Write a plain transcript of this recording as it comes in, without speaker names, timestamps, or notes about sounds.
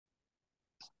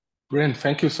Brilliant.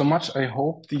 Thank you so much. I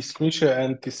hope the screen share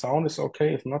and the sound is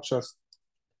okay. If not, just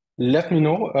let me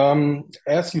know.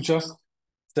 As you just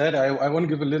said, I want to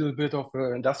give a little bit of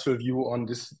an industrial view on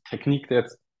this technique that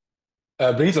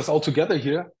brings us all together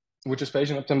here, which is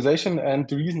Bayesian optimization. And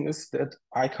the reason is that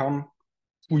I come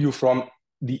to you from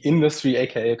the industry,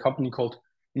 aka a company called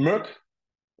Merck,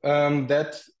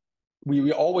 that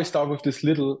we always start with this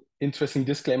little interesting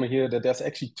disclaimer here that there's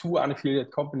actually two unaffiliated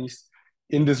companies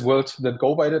in this world that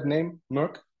go by that name,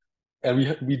 Merck. And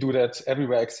we do that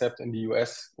everywhere except in the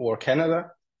US or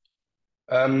Canada.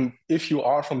 If you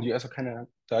are from the US or Canada,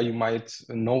 you might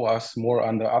know us more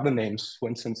under other names. For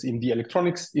instance, EMD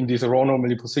Electronics, EMD Serono,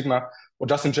 Millipo Sigma, or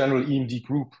just in general, EMD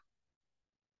Group.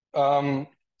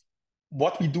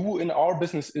 What we do in our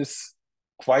business is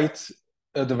quite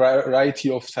the variety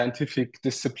of scientific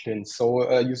disciplines.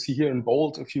 So you see here in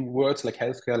bold a few words like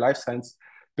healthcare, life science,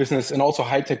 business, and also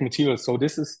high-tech materials. So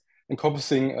this is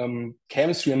encompassing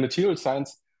chemistry and material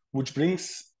science, which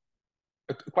brings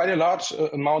quite a large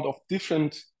amount of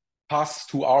different paths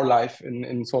to our life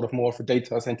in sort of more of a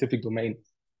data scientific domain.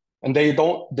 And they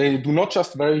do not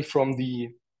just vary from the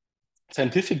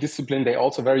scientific discipline, they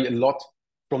also vary a lot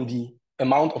from the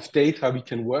amount of data we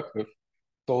can work with.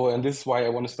 So, and this is why I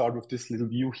want to start with this little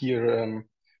view here.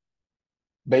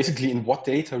 Basically, in what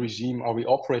data regime are we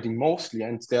operating mostly?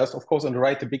 And there's, of course, on the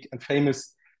right, the big and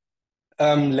famous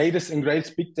latest and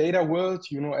greatest big data world.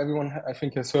 You know, everyone, I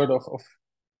think, has heard of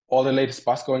all the latest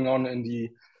buzz going on in the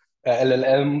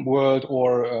LLM world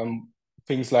or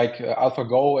things like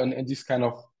AlphaGo and these kind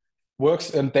of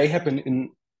works. They happen in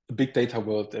the big data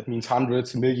world. That means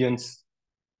hundreds, millions,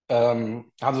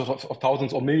 hundreds of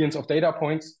thousands or millions of data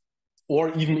points, or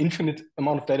even infinite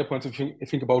amount of data points if you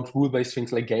think about rule-based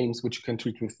things like games, which you can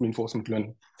treat with reinforcement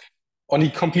learning. On the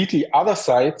completely other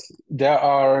side, there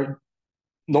are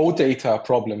no data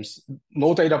problems.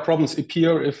 No data problems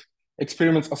appear if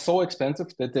experiments are so expensive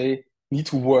that they need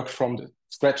to work from the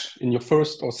scratch in your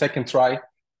first or second try.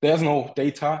 There's no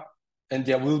data, and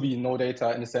there will be no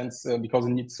data in a sense because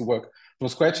it needs to work from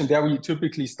scratch. And there we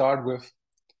typically start with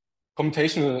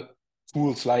computational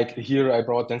tools like here I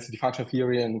brought density function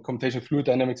theory and computational fluid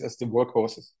dynamics as the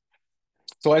workhorses.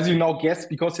 So as you now guess,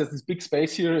 because there's this big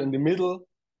space here in the middle,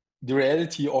 the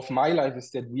reality of my life is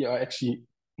that we are actually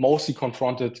mostly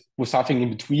confronted with something in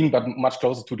between, but much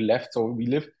closer to the left. So we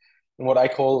live in what I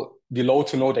call the low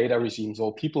to no data regime.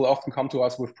 So people often come to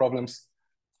us with problems.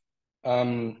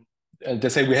 And they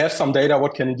say, we have some data,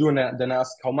 what can you do? And then I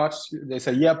ask how much? They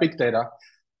say, yeah, big data.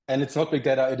 And it's not big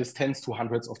data, it is tens to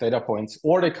hundreds of data points.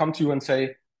 Or they come to you and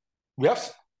say, we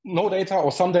have no data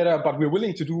or some data, but we're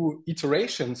willing to do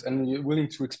iterations and we're willing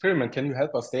to experiment. Can you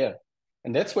help us there?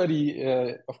 And that's where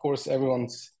of course,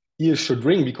 everyone's ears should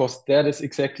ring, because that is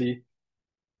exactly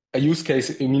a use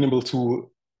case amenable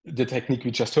to the technique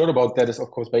we just heard about. That is,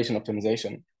 of course, Bayesian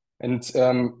optimization. And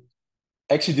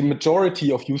actually, the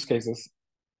majority of use cases,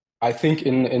 I think,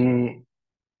 in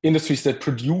industries that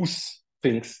produce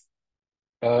things,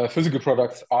 physical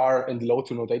products, are in the low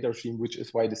to no data regime, which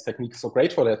is why this technique is so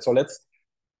great for that. So let's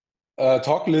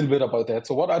talk a little bit about that.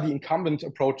 So what are the incumbent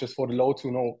approaches for the low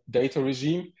to no data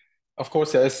regime? Of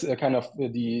course, there's kind of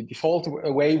the default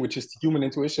way, which is the human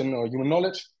intuition or human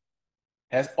knowledge.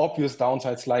 Has obvious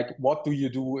downsides, like what do you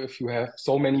do if you have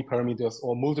so many parameters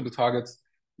or multiple targets?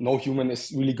 No human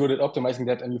is really good at optimizing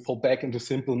that, and you fall back into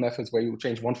simple methods where you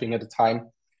change one thing at a time.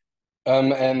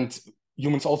 And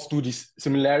humans also do these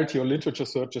similarity or literature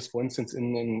searches, for instance,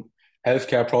 in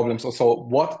healthcare problems. Also,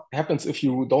 what happens if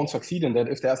you don't succeed in that?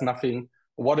 If there's nothing,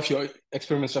 what if your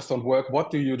experiments just don't work? What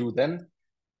do you do then?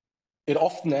 It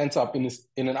often ends up in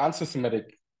an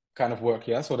unsystematic kind of work.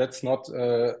 Yeah, so that's not,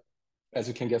 as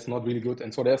you can guess, not really good.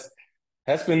 And so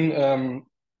has been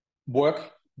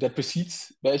work that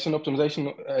precedes Bayesian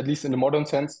optimization, at least in the modern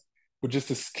sense, which is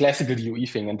this classical DOE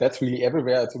thing. And that's really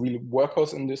everywhere. It's a really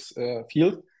workhorse in this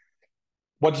field.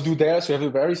 What you do there is you have a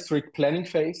very strict planning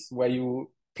phase where you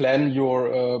plan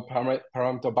your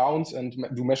parameter bounds and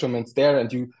do measurements there,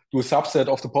 and you do a subset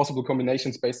of the possible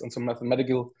combinations based on some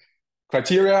mathematical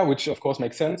criteria, which of course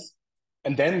makes sense.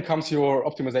 And then comes your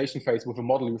optimization phase with a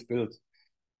model you've built.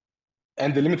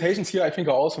 And the limitations here, I think,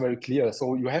 are also very clear.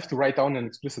 So you have to write down an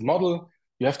explicit model.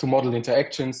 You have to model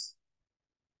interactions.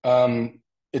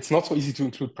 It's not so easy to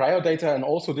include prior data. And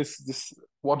also this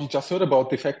what you just heard about,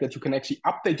 the fact that you can actually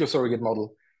update your surrogate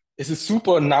model, is a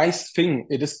super nice thing.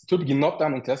 It is typically not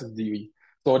done in classical DOE.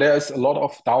 So there's a lot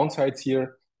of downsides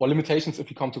here, or limitations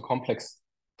if you come to complex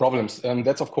problems.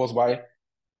 That's, of course, why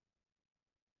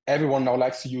everyone now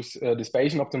likes to use this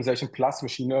Bayesian optimization plus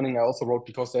machine learning. I also wrote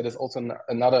because that is also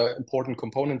another important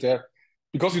component there.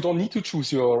 because you don't need to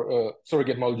choose your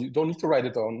surrogate model. You don't need to write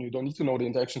it down. You don't need to know the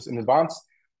interactions in advance.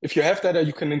 If you have data,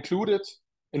 you can include it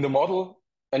in the model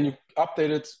and you update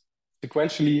it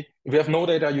sequentially. If you have no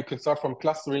data, you can start from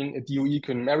clustering. A DOE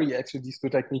can marry actually these two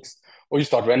techniques, or you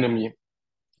start randomly.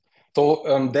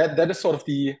 So that is sort of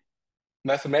the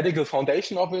mathematical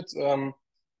foundation of it,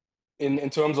 in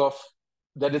terms of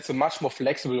that it's a much more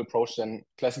flexible approach than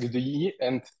classical DE.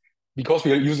 And because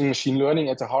we are using machine learning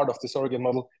at the heart of the surrogate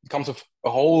model, it comes with a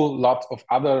whole lot of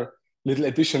other little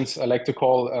additions, I like to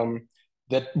call,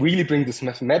 that really bring this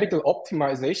mathematical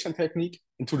optimization technique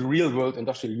into the real world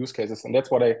industrial use cases. And that's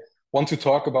what I want to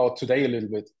talk about today a little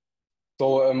bit.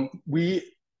 So we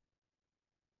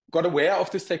got aware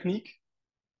of this technique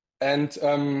and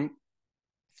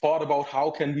thought about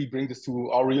how can we bring this to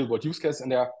our real world use case.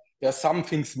 And there are some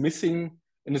things missing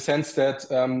in the sense that,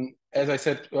 as I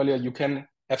said earlier, you can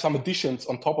have some additions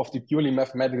on top of the purely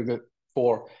mathematical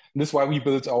core. And this is why we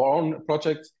built our own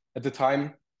project at the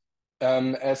time.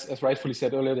 As rightfully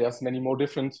said earlier, there's many more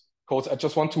different codes. I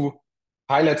just want to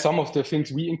highlight some of the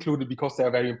things we included because they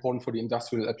are very important for the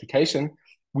industrial application.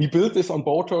 We built this on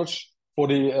PyTorch for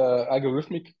the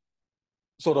algorithmic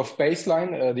sort of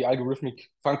baseline, the algorithmic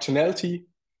functionality,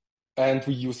 and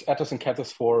we use Atos and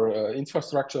Catos for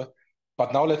infrastructure.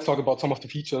 But now let's talk about some of the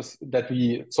features that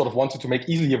we sort of wanted to make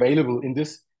easily available in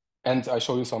this, and I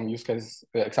show you some use case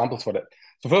examples for that.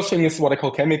 The first thing is what I call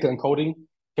chemical encoding.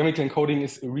 Chemical encoding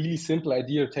is a really simple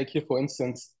idea. Take here, for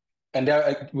instance, and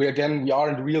there we are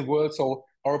in the real world, so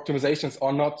our optimizations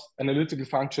are not analytical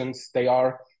functions. They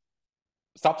are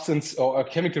substance or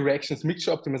chemical reactions,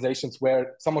 mixture optimizations,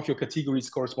 where some of your categories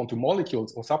correspond to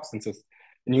molecules or substances,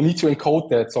 and you need to encode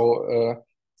that.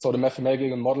 So the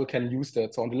mathematical model can use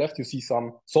that. So on the left, you see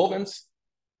some solvents,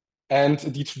 and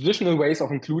the traditional ways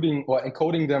of including or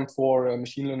encoding them for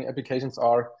machine learning applications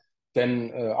are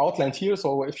then outlined here.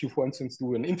 So if you, for instance,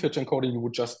 do an integer encoding, you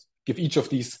would just give each of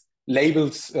these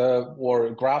labels or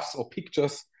graphs or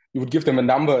pictures, you would give them a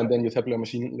number, and then your tabular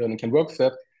machine learning can work with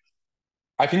that.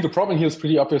 I think the problem here is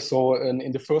pretty obvious. So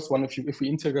in the first one, if we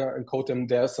integer encode them,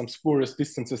 there's some spurious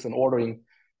distances in ordering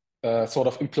sort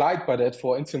of implied by that.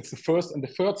 For instance, the first and the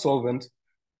third solvent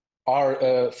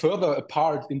are further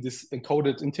apart in this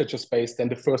encoded integer space than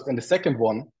the first and the second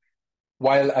one.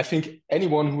 While I think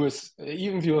anyone who is,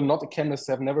 even if you're not a chemist,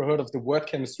 have never heard of the word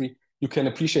chemistry, you can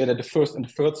appreciate that the first and the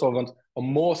third solvent are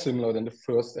more similar than the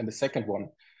first and the second one.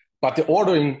 But the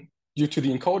ordering due to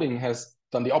the encoding has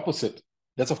done the opposite.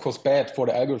 That's of course bad for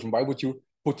the algorithm. Why would you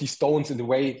put these stones in the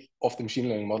way of the machine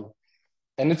learning model?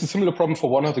 And it's a similar problem for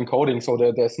one-hot encoding. So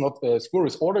there's not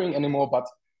spurious ordering anymore, but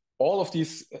all of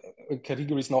these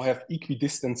categories now have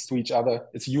equidistance to each other.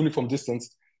 It's a uniform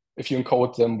distance if you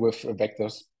encode them with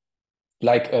vectors,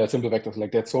 like simple vectors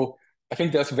like that. So I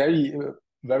think there's very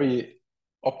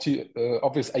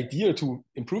obvious idea to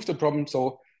improve the problem.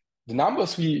 So the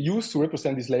numbers we use to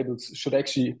represent these labels should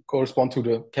actually correspond to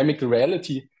the chemical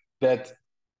reality that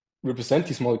represent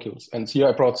these molecules. And here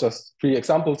I brought just 3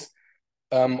 examples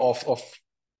of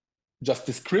just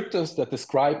descriptors that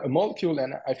describe a molecule.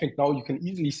 And I think now you can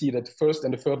easily see that the first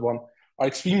and the third one are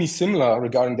extremely similar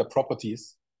regarding their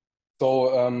properties.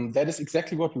 So that is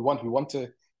exactly what we want. We want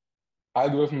the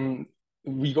algorithm,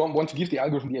 we want to give the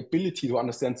algorithm the ability to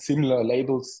understand similar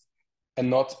labels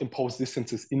and not impose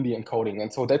distances in the encoding.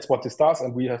 And so that's what this does.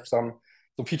 And we have some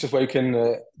features where you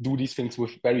can do these things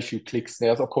with very few clicks.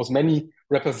 There's, of course, many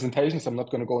representations. I'm not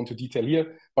going to go into detail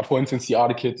here. But for instance, the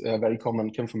ARTIKIT, a very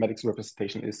common cheminformatics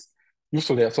representation, is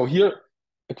useful there. So here,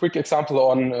 a quick example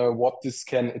on what this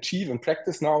can achieve in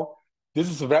practice now. This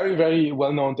is a very, very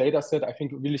well-known data set. I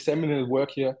think really seminal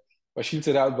work here by Shields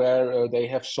et al., where they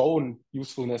have shown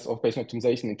usefulness of Bayesian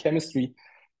optimization in chemistry.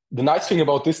 The nice thing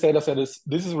about this data set is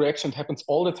this is a reaction that happens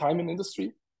all the time in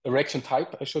industry, a reaction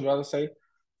type, I should rather say.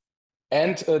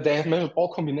 And they have measured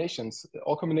all combinations.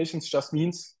 All combinations just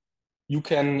means you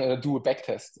can do a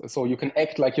backtest. So you can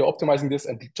act like you're optimizing this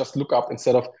and just look up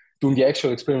instead of doing the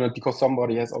actual experiment because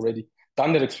somebody has already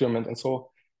done that experiment. And so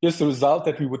here's the result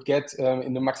that we would get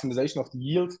in the maximization of the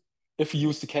yield if we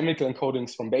use the chemical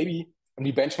encodings from Baby. And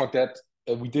we benchmark that.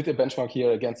 We did a benchmark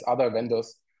here against other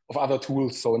vendors of other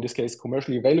tools. So in this case,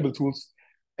 commercially available tools.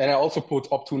 And I also put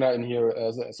Optuna in here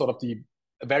as a, sort of the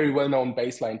very well-known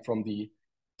baseline from the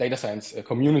data science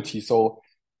community. So,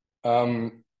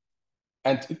 and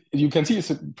you can see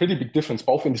it's a pretty big difference,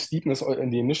 both in the steepness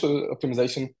in the initial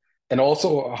optimization and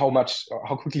also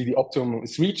how quickly the optimum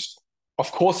is reached.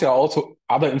 Of course, there are also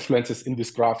other influences in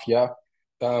this graph here.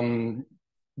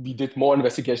 We did more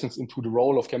investigations into the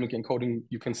role of chemical encoding.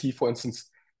 You can see, for instance,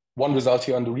 one result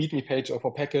here on the README page of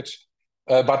our package.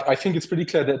 But I think it's pretty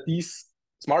clear that these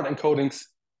smart encodings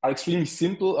are extremely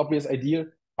simple, obvious idea,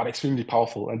 but extremely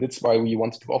powerful. And that's why we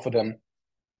wanted to offer them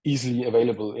easily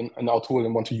available in our tool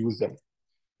and want to use them.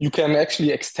 You can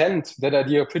actually extend that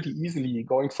idea pretty easily,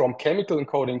 going from chemical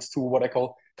encodings to what I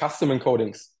call custom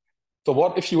encodings. So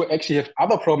what if you actually have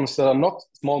other problems that are not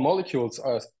small molecules,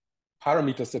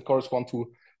 parameters that correspond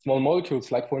to small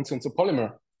molecules, like for instance, a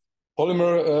polymer.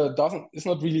 Polymer is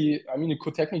not really, I mean, you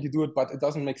could technically do it, but it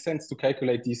doesn't make sense to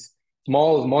calculate these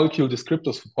small molecule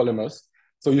descriptors for polymers.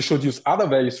 So you should use other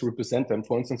values to represent them.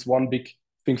 For instance, one big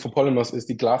thing for polymers is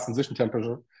the glass transition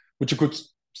temperature, which you could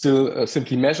still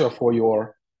simply measure for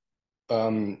your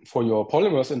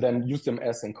polymers and then use them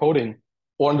as encoding.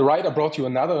 Or on the right, I brought you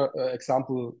another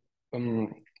example,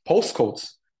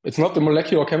 postcodes. It's not the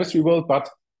molecular chemistry world, but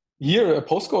here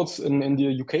postcodes in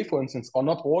the UK, for instance, are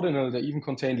not ordinal. They even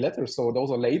contain letters. So those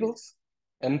are labels,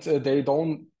 and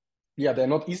they're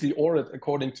not easily ordered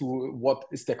according to what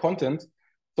is their content.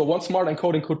 So one smart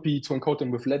encoding could be to encode them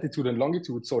with latitude and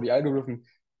longitude. So the algorithm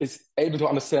is able to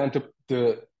understand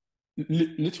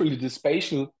literally the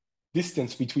spatial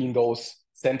distance between those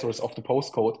centers of the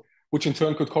postcode, which in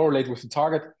turn could correlate with the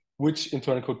target, which in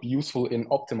turn could be useful in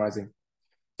optimizing.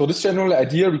 So this general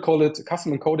idea, we call it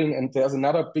custom encoding, and there's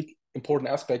another big important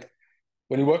aspect.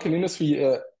 When you work in industry,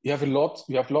 you have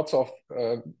lots of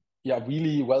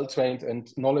really well-trained and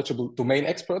knowledgeable domain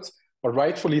experts, but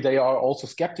rightfully they are also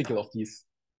skeptical of these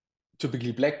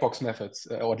typically black box methods,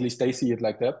 or at least they see it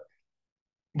like that.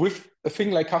 With a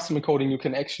thing like custom encoding, you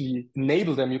can actually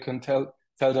enable them. You can tell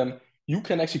them, you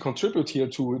can actually contribute here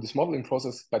to this modeling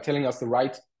process by telling us the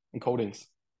right encodings.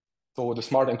 So the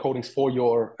smart encodings for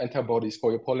your antibodies,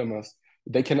 for your polymers,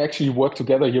 they can actually work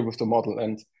together here with the model.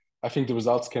 And I think the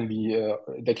results can be,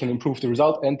 they can improve the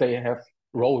result, and they have a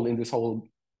role in this whole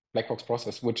black box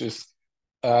process, which is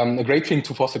a great thing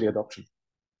to foster the adoption.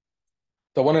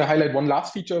 So I want to highlight one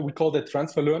last feature. We call that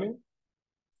transfer learning.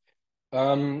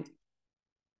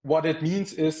 What it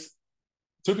means is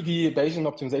typically Bayesian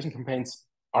optimization campaigns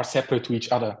are separate to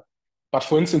each other. But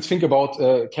for instance, think about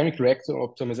chemical reactor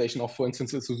optimization of, for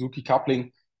instance, a Suzuki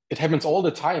coupling. It happens all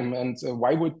the time. And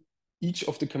why would each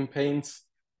of the campaigns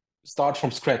start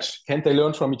from scratch? Can't they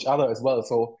learn from each other as well?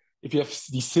 So if you have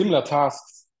these similar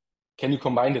tasks, can you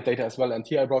combine the data as well? And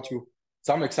here I brought you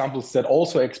some examples that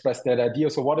also express that idea.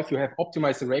 So what if you have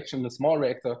optimized the reaction in a small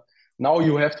reactor? Now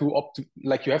you have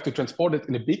to transport it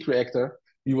in a big reactor.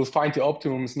 You will find the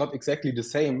optimums not exactly the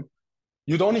same.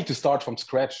 You don't need to start from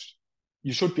scratch.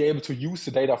 You should be able to use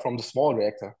the data from the small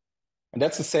reactor. And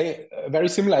that's a very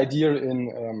similar idea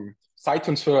in site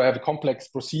transfer. I have a complex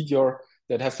procedure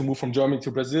that has to move from Germany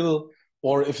to Brazil,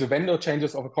 or if the vendor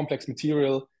changes of a complex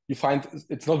material, you find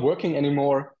it's not working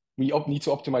anymore. We need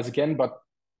to optimize again, but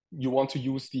you want to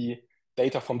use the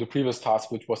data from the previous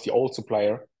task, which was the old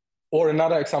supplier. Or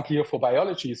another example here for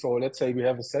biology. So let's say we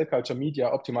have a cell culture media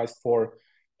optimized for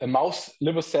a mouse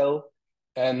liver cell,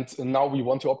 and now we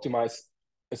want to optimize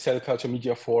a cell culture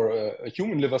media for a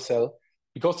human liver cell,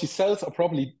 because these cells are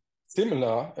probably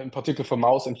similar, in particular for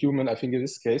mouse and human, I think in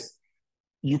this case.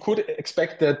 You could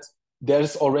expect that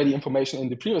there's already information in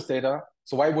the previous data,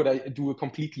 so why would I do a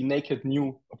completely naked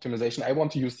new optimization? I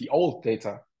want to use the old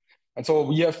data. And so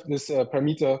we have this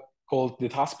parameter called the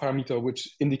task parameter, which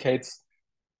indicates,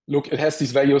 look, it has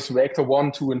these values, reactor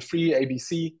 1, 2, and 3, A, B,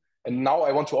 C, and now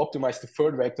I want to optimize the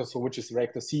third reactor, so which is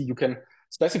reactor C. You can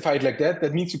specify it like that.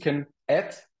 That means you can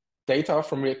add data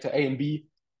from reactor A and B,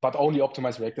 but only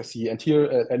optimize reactor C. And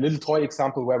here, a little toy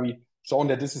example where we shown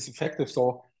that this is effective.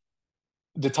 So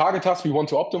the target task we want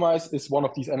to optimize is one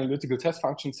of these analytical test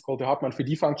functions called the Hartman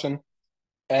 3D function.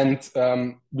 And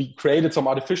we created some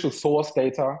artificial source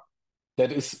data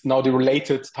that is now the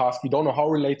related task. We don't know how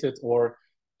related or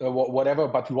whatever,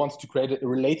 but we wanted to create a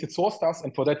related source task.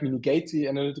 And for that, we negate the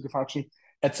analytical function,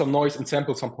 add some noise, and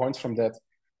sample some points from that.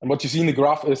 And what you see in the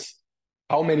graph is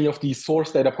how many of these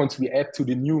source data points we add to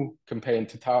the new campaign,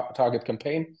 to target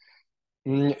campaign.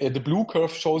 The blue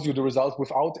curve shows you the result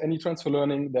without any transfer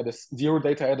learning. That is 0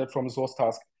 data added from the source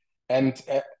task. And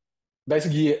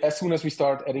basically, as soon as we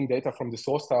start adding data from the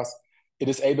source task, it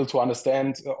is able to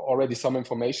understand already some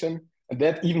information. And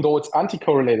that, even though it's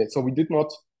anti-correlated, so we did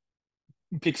not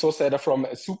pick source data from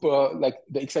a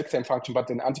the exact same function, but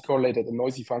an anti-correlated and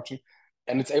noisy function,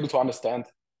 and it's able to understand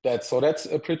that. So that's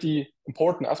a pretty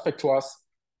important aspect to us,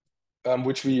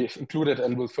 which we included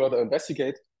and will further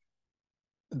investigate.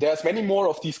 There's many more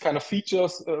of these kind of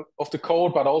features of the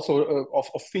code, but also of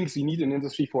things we need in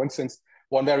industry. For instance,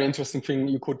 one very interesting thing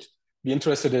you could be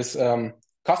interested is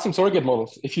custom surrogate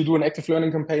models. If you do an active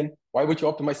learning campaign, why would you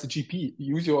optimize the GP?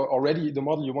 Use the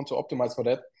model you want to optimize for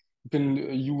that. You can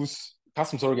use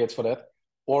custom surrogates for that.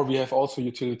 Or we have also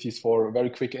utilities for very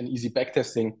quick and easy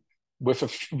backtesting with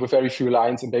very few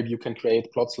lines, and maybe you can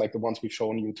create plots like the ones we've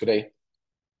shown you today.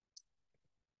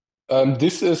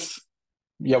 This is,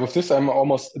 yeah, with this I'm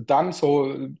almost done.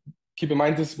 So keep in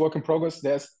mind this is work in progress.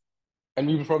 And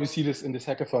we will probably see this in this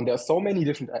hackathon. There are so many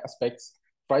different aspects.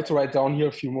 Try to write down here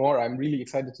a few more. I'm really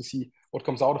excited to see what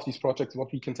comes out of these projects,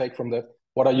 what we can take from that.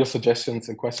 What are your suggestions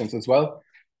and questions as well?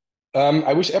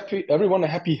 I wish everyone a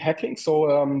happy hacking.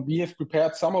 So we have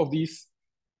prepared some of these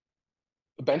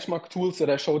benchmark tools that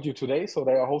I showed you today. So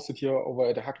they are hosted here over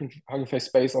at the Hugging Face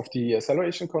space of the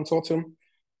Acceleration Consortium.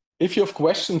 If you have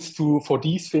questions for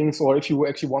these things, or if you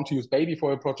actually want to use Baby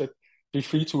for your project, feel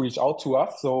free to reach out to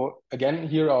us. So again,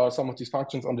 here are some of these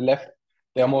functions on the left.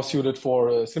 They are more suited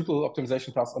for simple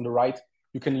optimization tasks. On the right,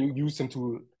 you can use them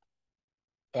to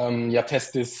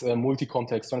test this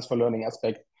multi-context transfer learning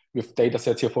aspect with data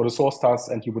sets here for the source tasks,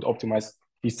 and you would optimize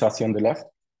these tasks here on the left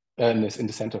and in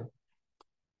the center.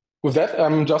 With that,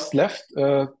 I'm just left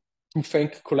to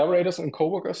thank collaborators and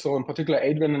coworkers. So in particular,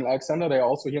 Adrian and Alexander, they are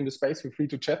also here in the space. Feel free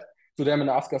to chat to them and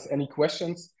ask us any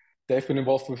questions. They've been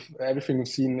involved with everything we've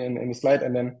seen in the slide.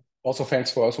 And then also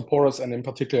thanks for our supporters, and in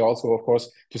particular also, of course,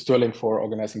 to Sterling for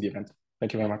organizing the event.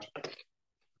 Thank you very much.